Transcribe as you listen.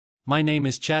my name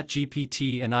is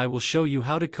ChatGPT and I will show you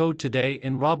how to code today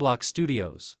in Roblox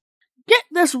Studios. Get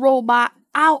this robot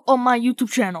out of my YouTube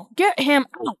channel. Get him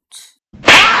out.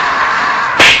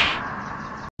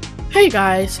 Hey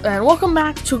guys, and welcome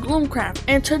back to Gloomcraft,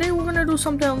 and today we're gonna do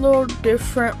something a little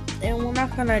different, and we're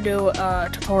not gonna do a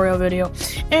tutorial video,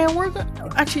 and we're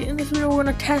gonna, actually in this video we're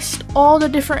gonna test all the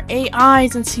different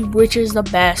AIs and see which is the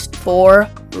best for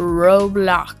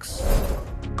Roblox.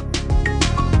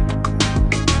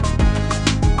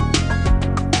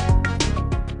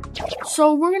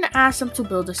 So we're gonna ask them to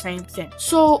build the same thing.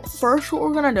 So first what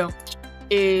we're gonna do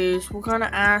is we're gonna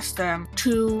ask them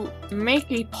to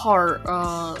make a part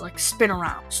like spin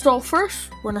around. So first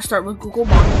we're gonna start with Google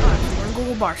Bar. We're in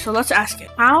Google Bar, so let's ask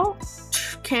it, how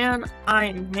can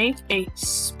I make a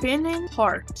spinning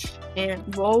part in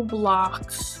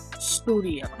Roblox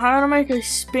Studio? How to make a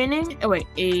spinning,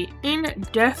 a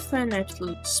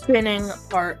indefinitely spinning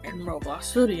part in Roblox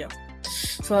Studio.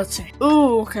 So let's see.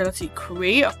 Let's see.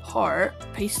 Create a part,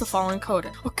 paste the following code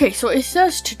in. Okay, so it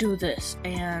says to do this,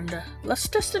 and let's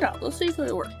test it out. Let's see if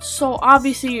it works. So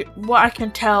obviously, what I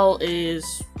can tell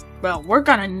is, well, we're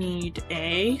gonna need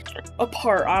a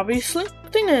part, obviously. The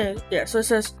thing is, yeah, so it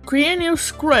says create a new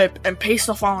script and paste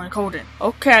the following code in.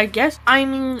 Okay, I guess. I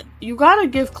mean, you gotta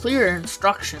give clear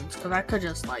instructions, because I could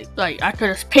just I could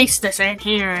just paste this in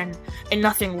here and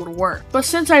nothing would work. But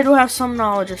since I do have some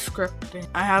knowledge of scripting,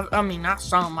 not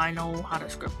some, I know how to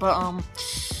script, but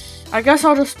I guess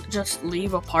I'll just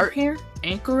leave a part here,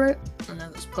 anchor it, and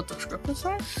then just put the script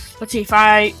inside. Let's see if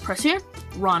I press here,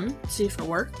 run, see if it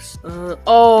works.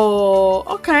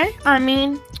 Okay. I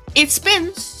mean, it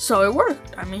spins, so it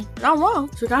worked. I mean, not wrong.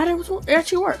 So it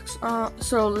actually works.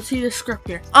 So let's see the script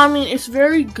here. I mean, it's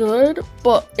very good,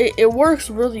 but it works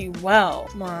really well.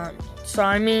 So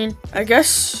I mean, I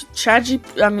guess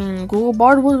Google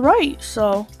Bard was right.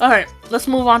 So alright, let's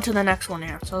move on to the next one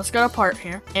here. So let's get a part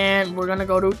here, and we're gonna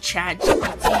go to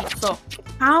ChatGPT. So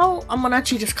I'm gonna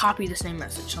actually just copy the same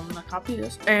message. So I'm gonna copy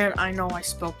this, and I know I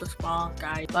spelled this wrong,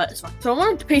 guys, but it's fine. So I'm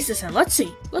gonna paste this in. Let's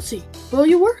see. Will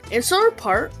you work? Insert a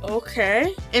part.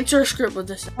 Okay. Enter a script with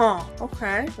this. Oh,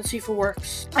 okay. Let's see if it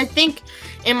works. I think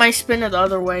it might spin it the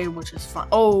other way, which is fine.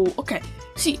 Oh, okay.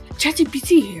 See,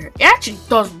 ChatGPT here, it actually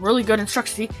does really good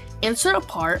instructions. See, insert a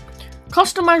part,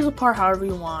 customize the part however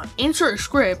you want, insert a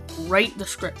script, write the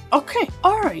script. Okay,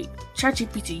 alright,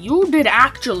 ChatGPT, you did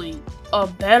actually a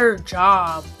better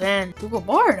job than Google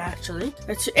Bard, actually.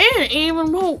 And it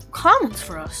even wrote comments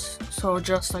for us. So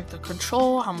just like the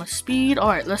control, how much speed.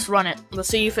 Alright, let's run it. Let's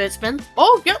see if it spins.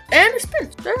 Oh, yep, and it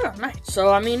spins. There you go, nice. So,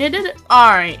 I mean, it did it.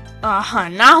 Alright,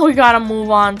 now we gotta move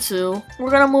on to,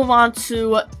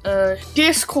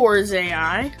 Discord's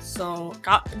AI. So,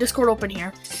 got Discord open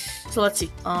here. So, let's see.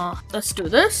 Let's do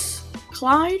this.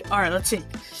 Clyde. Alright, let's see.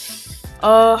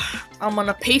 I'm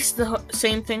gonna paste the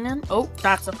same thing in. Oh,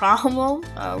 that's a problem.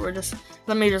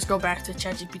 Let me just go back to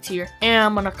ChatGPT here, and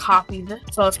I'm gonna copy this.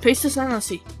 So let's paste this in. Let's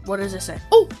see, what does it say?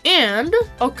 Oh, and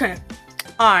okay.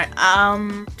 Alright,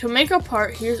 to make a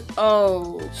part, okay,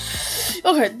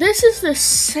 this is the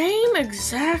same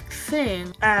exact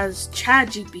thing as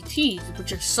ChatGPT,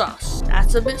 which is sus.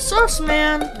 That's a bit sus,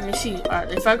 man. Let me see.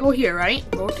 Alright, if I go here, right?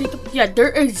 Rotate yeah,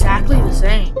 they're exactly the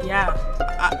same. Yeah,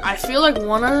 I feel like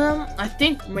one of them, I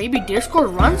think maybe Discord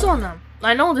runs on them.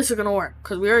 I know this is gonna work,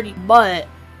 because but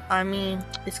I mean,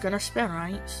 it's gonna spin,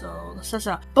 right? So let's test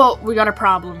it out. But we got a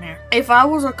problem here. If I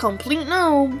was a complete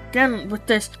noob, again with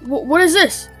this, what is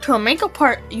this? To make a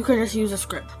part, you can just use a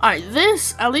script. Alright,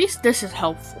 at least this is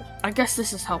helpful. I guess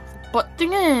this is helpful. But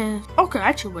thing is, okay,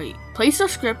 actually wait. Place a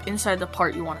script inside the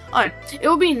part you want. Alright, it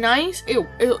would be nice.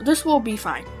 This will be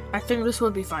fine. I think this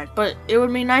would be fine. But it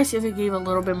would be nice if it gave a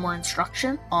little bit more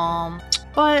instruction.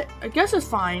 But I guess it's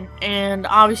fine, and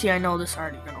obviously I know this is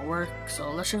already gonna work,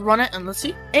 so let's just run it and let's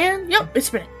see. And yep, it's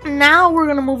spinning. Now we're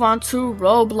gonna move on to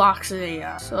Roblox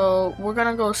AI. So we're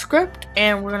gonna go script,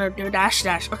 and we're gonna do dash.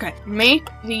 Okay, make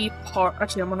the part.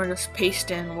 Actually, I'm gonna just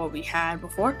paste in what we had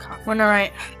before. We're gonna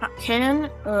write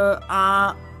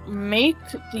make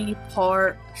the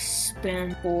part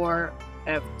spin for.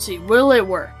 Let's see, will it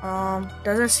work?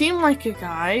 Doesn't seem like it,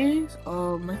 guys.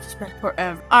 Make it spin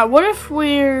forever. Alright, what if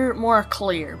we're more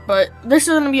clear? But this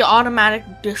is gonna be automatic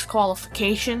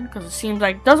disqualification because it seems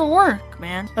like it doesn't work,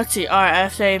 man. Let's see. Alright, I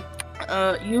say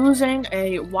using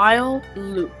a while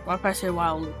loop. Why if I say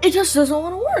while loop? It just doesn't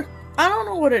want to work. I don't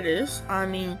know what it is. I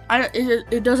mean,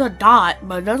 it does a dot,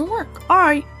 but it doesn't work.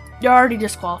 Alright, you're already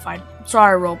disqualified.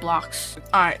 Sorry, Roblox.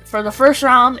 Alright, for the first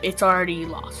round, it's already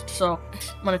lost. So,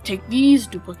 I'm gonna take these,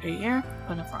 duplicate here,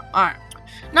 put in front. Alright,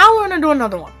 now we're gonna do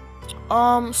another one.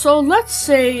 So let's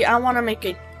say I want to make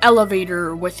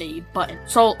elevator with a button.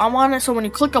 So I want it so when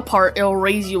you click a part, it'll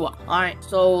raise you up. Alright,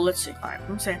 so let's see. Alright,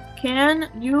 I'm saying, can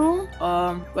you,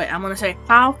 wait, I'm gonna say,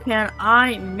 how can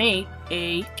I make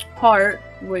a part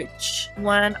which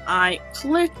when I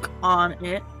click on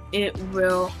it, it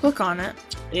will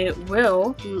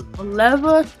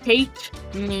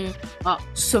levitate me up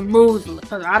smoothly.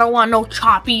 Because I don't want no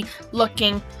choppy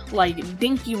looking like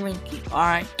dinky winky.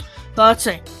 Alright, so let's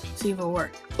see if it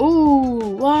works.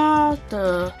 Ooh, what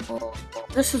the? Oh,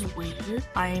 this is weird.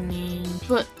 I mean,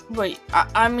 but wait,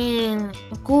 I mean,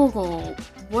 Google,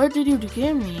 what did you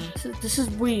give me? This is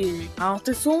weird. I don't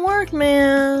think this will work,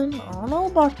 man. I don't know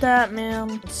about that, man.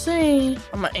 Let's see.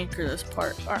 I'm gonna anchor this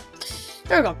part. Alright.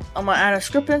 There we go. I'm gonna add a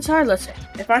script inside. Let's see.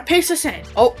 If I paste this in.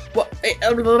 Oh,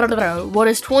 what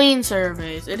is tween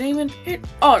surveys? It ain't even.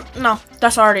 Oh no,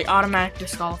 that's already automatic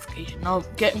disqualification. No,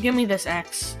 give me this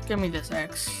X. Give me this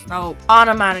X. No,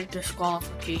 automatic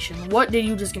disqualification. What did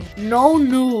you just give me? No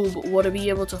noob would be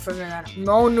able to figure that out.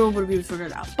 No noob would be able to figure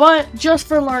it out. But just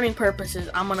for learning purposes,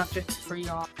 I'm gonna fix it for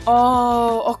y'all.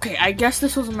 Oh, okay. I guess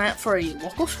this was meant for a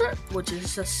local script, which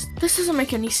is just. This doesn't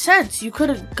make any sense. You could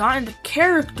have gotten the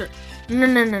character. No.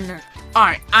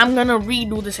 Alright, I'm gonna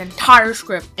redo this entire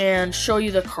script and show you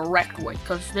the correct way,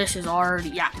 because this is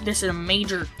already, this is a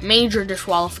major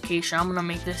disqualification. I'm gonna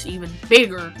make this even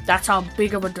bigger. That's how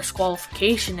big of a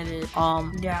disqualification it is.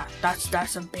 Yeah,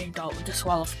 that's a big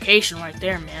disqualification right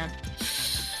there, man.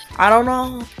 I don't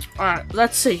know. Alright,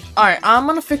 let's see. Alright, I'm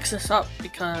gonna fix this up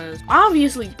because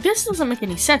obviously this doesn't make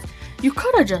any sense. You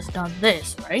could have just done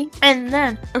this, right? And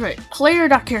then, okay,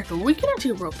 player.character. We can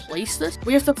actually replace this.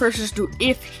 We have to first just do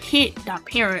if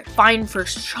hit.parent find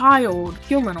first child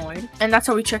humanoid, and that's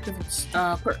how we check if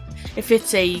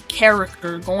it's a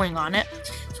character going on it.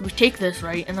 So we take this,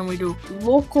 right, and then we do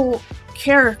local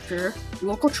character,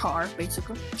 local char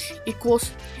basically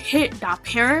equals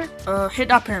hit.parent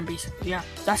basically. Yeah,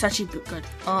 that's actually good.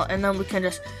 And then we can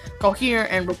just go here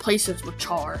and replace this with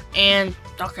char. And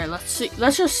okay, let's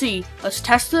just see, let's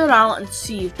test it out and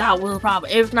see if that was a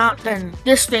problem. If not, then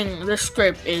this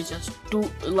script is just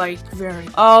very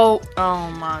oh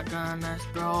my goodness,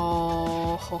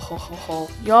 bro.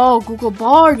 Yo, Google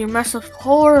Bard, you messed up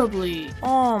horribly.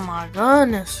 Oh my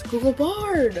goodness, Google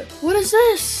Bard, what is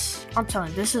this? I'm telling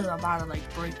you, this is about to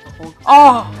like break the whole.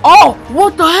 Oh,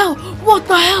 what the hell? What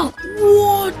the hell?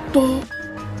 What the?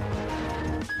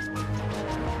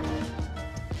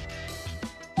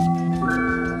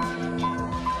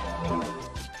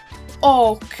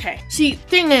 Okay. See,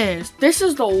 thing is, this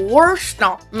is the worst.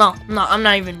 No, I'm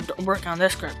not even working on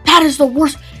this script. That is the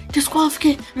worst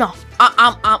disqualification. No,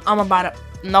 I'm about to.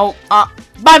 No,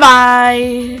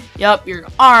 bye-bye. Yep, you're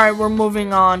alright. We're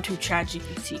moving on to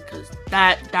ChatGPT because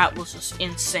that was just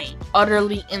insane,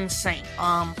 utterly insane.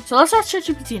 So let's ask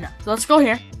ChatGPT now. So let's go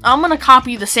here. I'm gonna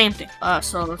copy the same thing.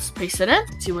 So let's paste it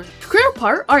in. See what create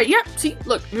part. Alright, yeah. See,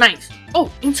 look, nice.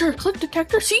 Oh, insert click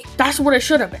detector. See, that's what it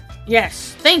should have been.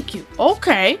 Yes, thank you.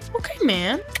 Okay,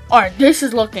 man. Alright, this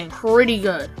is looking pretty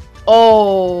good.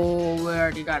 Oh, we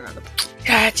already got another.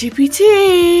 ChatGPT,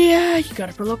 you got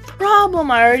a little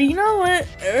problem. I already know it.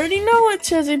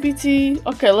 ChatGPT.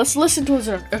 Okay, let's listen to his.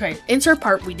 Okay, insert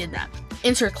part. We did that.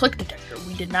 Insert click detector.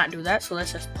 We did not do that. So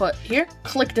let's just put here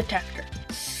click detector.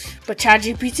 But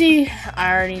ChatGPT,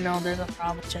 I already know there's a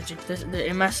problem with ChatGPT.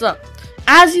 It messed up.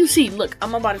 As you see, look,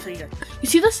 I'm about to tell you guys. You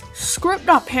see this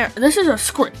script.parent? This is a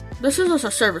script. This is just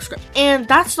a server script, and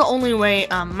that's the only way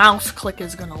mouse click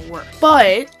is gonna work.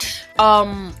 But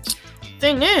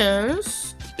thing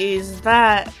is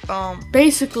that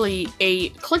basically a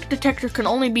click detector can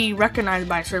only be recognized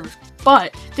by a server script.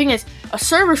 But thing is, a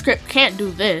server script can't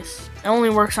do this. It only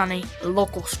works on a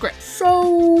local script.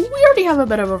 So we already have a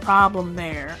bit of a problem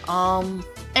there.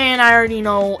 And I already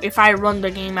know if I run the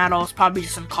game at all, it's probably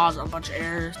just gonna cause a bunch of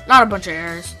errors. Not a bunch of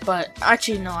errors, but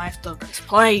actually no, I have to press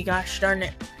play. Gosh darn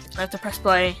it. I have to press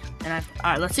play, and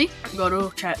alright, let's see. Go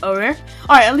to chat over here.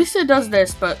 Alright, at least it does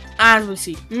this, but as we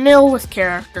see, nil with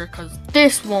character, because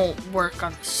this won't work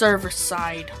on the server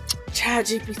side.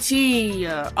 ChatGPT.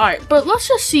 Alright, but let's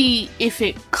just see if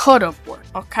it could have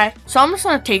worked, okay? So I'm just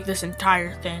gonna take this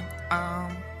entire thing,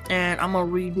 and I'm gonna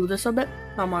redo this a bit.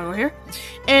 I'm gonna go here,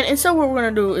 and instead what we're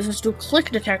gonna do is just do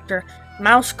click detector,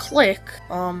 mouse click,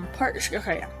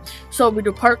 okay, yeah. So we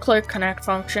do part click connect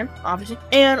function, obviously,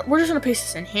 and we're just gonna paste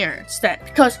this in here instead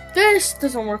because this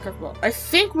doesn't work as well. I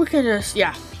think we can just,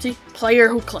 yeah, see, player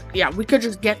who clicked. Yeah, we could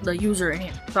just get the user in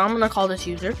here. So I'm gonna call this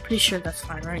user. Pretty sure that's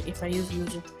fine, right? If I use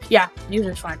user, yeah,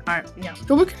 user's fine. All right, yeah.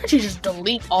 So we can actually just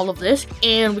delete all of this,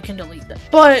 and we can delete this.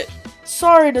 But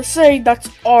sorry to say, that's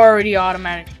already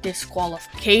automatic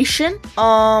disqualification.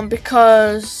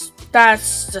 Because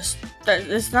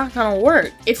it's not gonna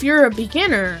work. If you're a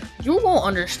beginner, you won't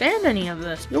understand any of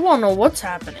this. You won't know what's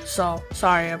happening. So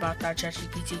sorry about that,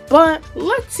 ChatGPT. But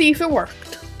let's see if it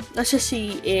worked. Let's just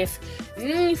see if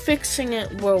me fixing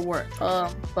it will work.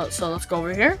 So let's go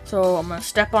over here. So I'm gonna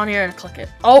step on here and click it.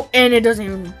 Oh, and it doesn't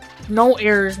even, no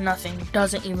errors, nothing. It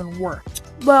doesn't even work.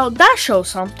 Well, that shows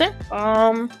something.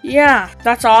 Yeah,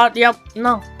 that's odd. Yep,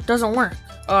 no, it doesn't work.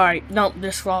 Alright, nope,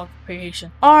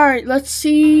 disqualification. Alright, let's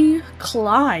see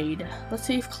Clyde. Let's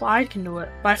see if Clyde can do it.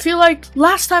 But I feel like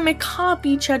last time it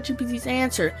copied ChatGPT's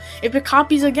answer. If it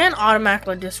copies again,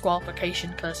 automatically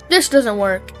disqualification, because this doesn't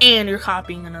work and you're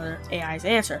copying another AI's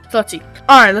answer. So let's see.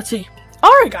 Alright, let's see.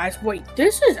 Alright guys, wait,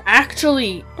 this is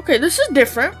actually, okay, this is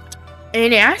different.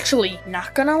 And actually,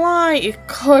 not gonna lie, it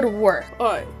could work.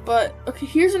 Alright, but okay,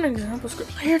 here's an example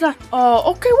script. Here's that.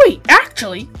 Okay, wait.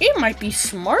 Actually, it might be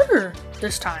smarter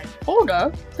this time. Hold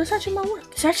up. This actually might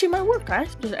work. This actually might work,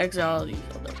 guys. Just exit all these.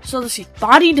 So let's see.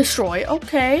 Body destroy.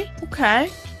 Okay. Okay.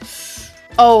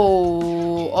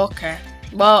 Oh, okay.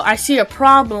 Well, I see a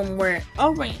problem where.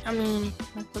 Oh wait. I mean.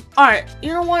 Alright.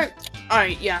 You know what?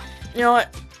 Alright. Yeah. You know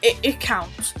what? It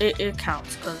counts. It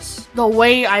counts because the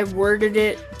way I worded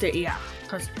it, yeah,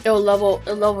 because it'll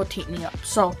level team me up.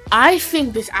 So I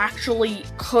think this actually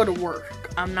could work.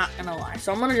 I'm not gonna lie.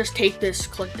 So I'm gonna just take this,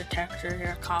 click the texture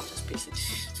here, copy this, paste it.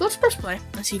 So let's press play.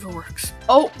 Let's see if it works.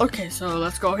 Oh, okay. So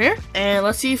let's go here and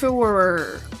let's see if it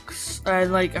works.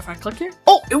 Like if I click here.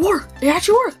 Oh, it worked. It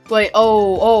actually worked. Wait.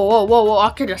 Whoa. I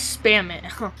could just spam it.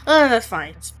 That's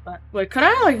fine. But wait, could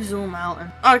I like zoom out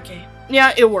and okay?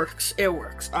 Yeah, it works. It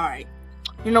works. All right.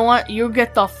 You know what? You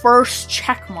get the first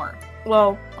check mark.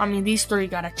 Well, I mean, these three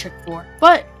got a check for.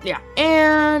 But, yeah.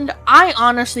 And I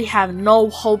honestly have no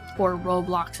hope for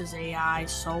Roblox's AI.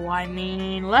 So, I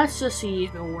mean, let's just see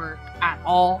if it'll work at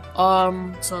all.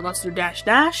 So let's do dash.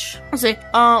 I'll say,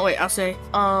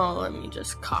 let me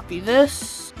just copy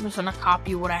this. I'm just gonna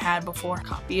copy what I had before.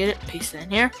 Copy it, paste it in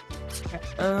here. Okay.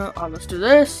 Let's do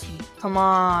this. Come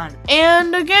on.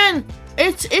 And again,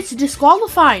 it's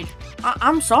disqualified.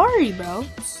 I'm sorry, bro.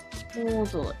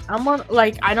 I'm on,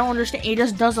 like, I don't understand. It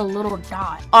just does a little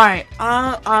dot. All right.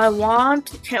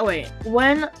 Can't wait.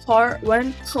 When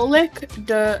click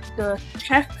the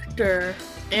texture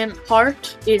in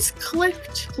part is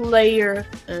clicked, player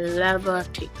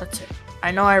levitate. That's it. I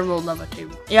know I rolled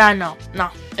levitate. Yeah, I know. No,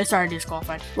 it's already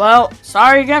disqualified. Well,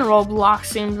 sorry again, Roblox.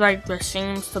 Seems like there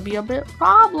seems to be a bit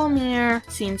problem here.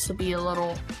 Seems to be a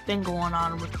little thing going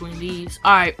on between these.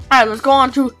 All right, let's go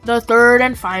on to the third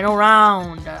and final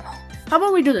round. How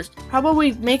about we do this? How about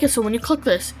we make it so when you click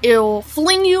this, it'll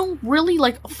fling you really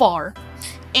like far,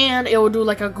 and it will do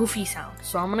like a goofy sound.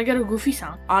 So I'm gonna get a goofy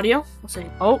sound. Audio. Let's see.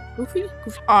 Oh, goofy.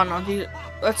 Oh no,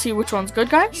 let's see which one's good,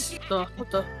 guys.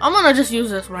 I'm gonna just use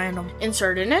this random.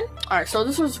 Insert it in. All right. So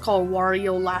this was called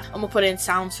Wario Laugh. I'm gonna put it in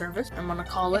sound service. I'm gonna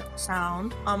call it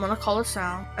sound.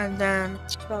 And then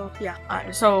so yeah. All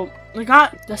right. So we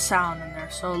got the sound in there.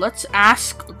 So let's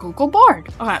ask Google Bard.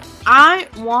 Okay. I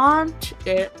want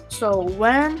it so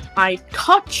when I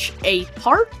touch a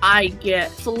part, I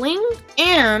get fling,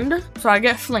 and so I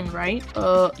get fling, right?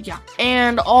 Yeah.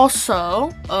 And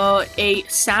also, a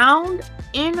sound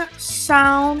in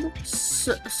sound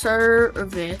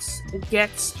service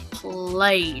gets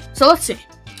played. So let's see.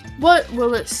 What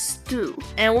will it do?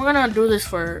 And we're gonna do this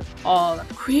for all.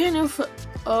 Create new.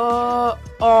 Oh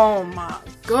my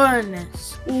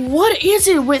goodness. What is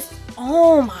it with?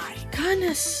 Oh my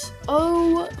goodness.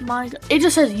 Oh my god. It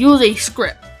just says use a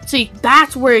script. See,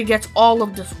 that's where it gets all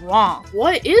of this wrong.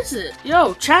 What is it?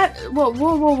 Yo, chat. Whoa.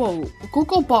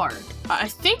 Google Bard. I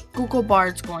think Google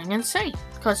Bard's going insane.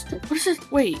 Because, what is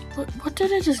this? Wait, what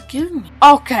did it just give me?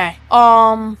 Okay.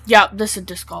 Yeah, this is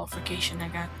disqualification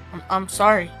again. I'm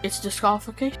sorry. It's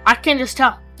disqualification. I can just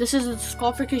tell. This is a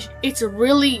disqualification. It's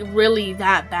really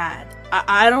that bad.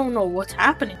 I don't know what's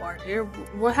happening right here.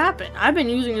 What happened? I've been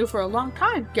using it for a long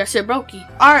time. Guess it brokey.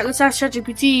 Alright, let's ask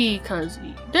ChatGPT because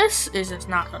this is just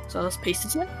not good. So let's paste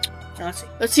it in.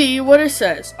 Let's see what it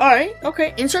says. Alright,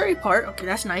 okay. Insert a part. Okay,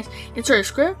 that's nice. Insert a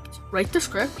script. Write the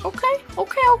script. Okay.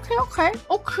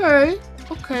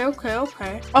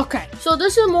 Okay, so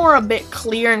this is more a bit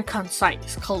clear and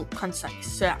concise.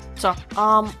 Yeah. So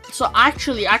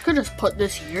actually, I could just put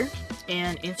this here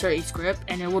and insert a script,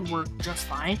 and it would work just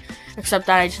fine. Except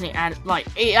that I just need to add, like,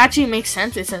 it actually makes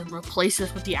sense. It says replace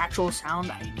this with the actual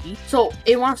sound ID. So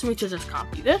it wants me to just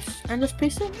copy this and just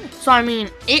paste it in. So I mean,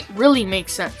 it really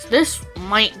makes sense. This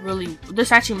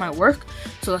actually might work.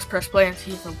 So let's press play and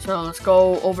see. So let's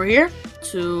go over here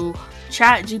to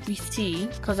Chat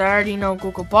GPT, because I already know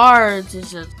Google Bards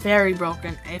is just very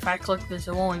broken. If I click this,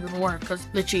 it won't even work because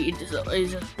literally it's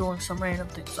just doing some random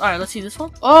things. All right, let's see this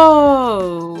one.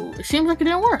 Oh, it seems like it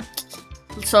didn't work.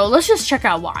 So let's just check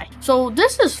out why. So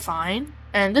this is fine.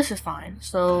 And this is fine.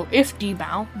 So if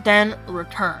debound, then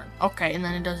return. Okay, and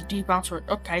then it does debounce.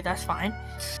 Okay, that's fine.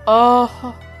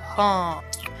 Alright,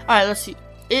 let's see.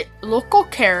 Local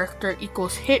character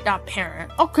equals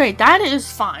hit.parent. Okay, that is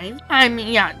fine. I mean,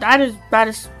 yeah, that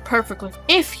is perfectly.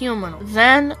 If human,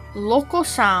 then local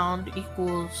sound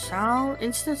equals sound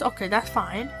instance. Okay, that's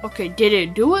fine. Okay, did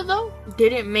it do it though?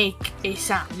 Did it make a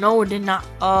sound? No, it did not.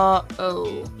 Oh.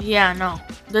 Yeah, no.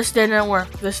 This didn't work.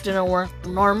 This didn't work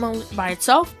normally by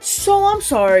itself. So I'm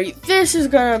sorry. This is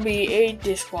gonna be a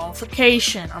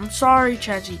disqualification. I'm sorry,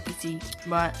 ChatGPT,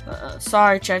 but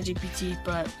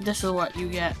this is what you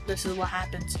get. This is what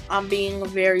happens. I'm being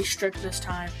very strict this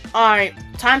time. All right,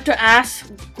 time to ask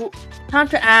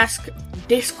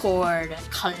Discord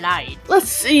Collide. Let's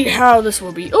see how this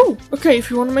will be. Oh, okay, if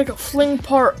you want to make a fling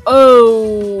part.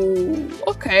 Oh,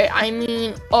 okay. I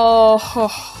mean, oh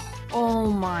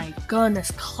my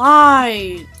goodness,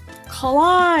 Clyde.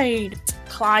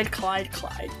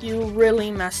 You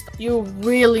really messed up. You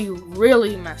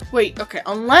really messed up. Wait, okay,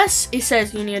 unless it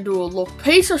says you need to do a little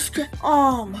pace or script.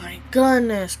 Oh my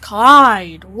goodness,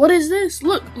 Clyde. What is this?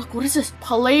 Look, what is this?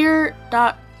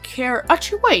 Player.care.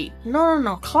 Actually, wait.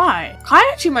 No, Clyde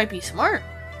actually might be smart.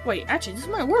 Wait, actually, this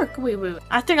might work. Wait.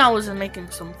 I think I was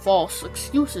making some false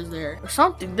excuses there or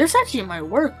something. This actually might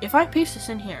work if I paste this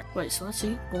in here. Wait, so let's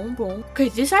see. Boom. Okay,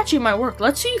 this actually might work.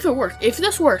 Let's see if it works. If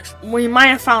this works, we might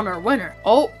have found our winner.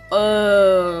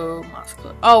 Mouse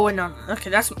click. Oh, wait, no. Okay,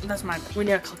 that's my bad. We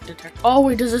need a click detector. Oh,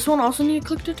 wait, does this one also need a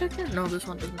click detector? No, this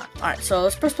one does not. All right, so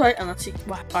let's press play and let's see.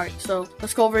 Wow. All right, so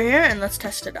let's go over here and let's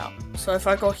test it out. So if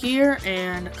I go here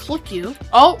and click you.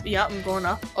 Oh, yeah, I'm going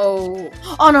up. Oh,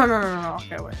 no.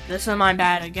 Okay, wait. This is my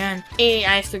bad again. I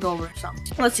have to go over something.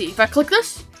 Let's see. If I click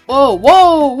this.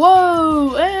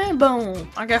 Whoa, and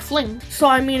boom. I got flinged. So,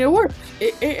 I mean, it worked.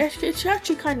 It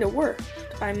actually kind of worked.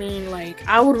 I mean, like,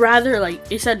 I would rather, like,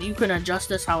 it said you can adjust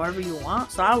this however you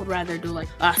want, so I would rather do, like,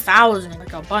 1,000,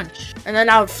 like, a bunch, and then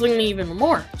that would fling me even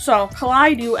more. So,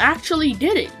 Collide, you actually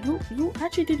did it. You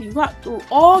actually did it. You got through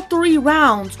all 3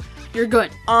 rounds. You're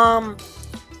good.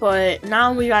 But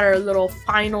now we got our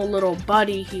final little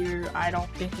buddy here. I don't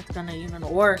think it's gonna even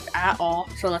work at all.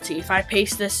 So let's see, if I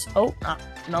paste this,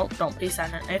 no, don't paste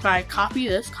that in. If I copy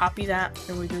this, copy that,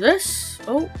 and we do this.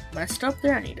 Oh, messed up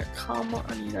there. I need a comma,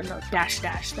 I need another dash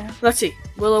there. Let's see,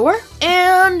 will it work?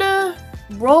 And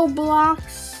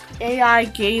Roblox AI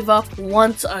gave up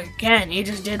once again. It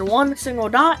just did one single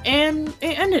dot and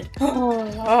it ended.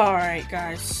 Alright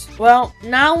guys. Well,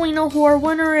 now we know who our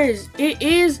winner is. It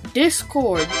is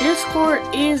Discord. Discord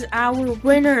is our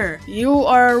winner. You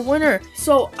are our winner.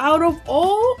 So out of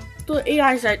all the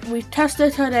AIs that we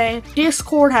tested today,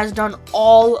 Discord has done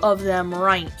all of them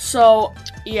right. So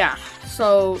yeah.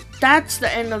 So that's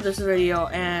the end of this video,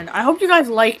 and I hope you guys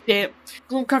liked it.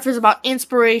 Gloomcraft is about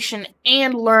inspiration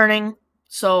and learning.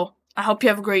 So I hope you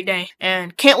have a great day,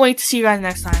 and can't wait to see you guys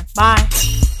next time.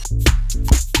 Bye.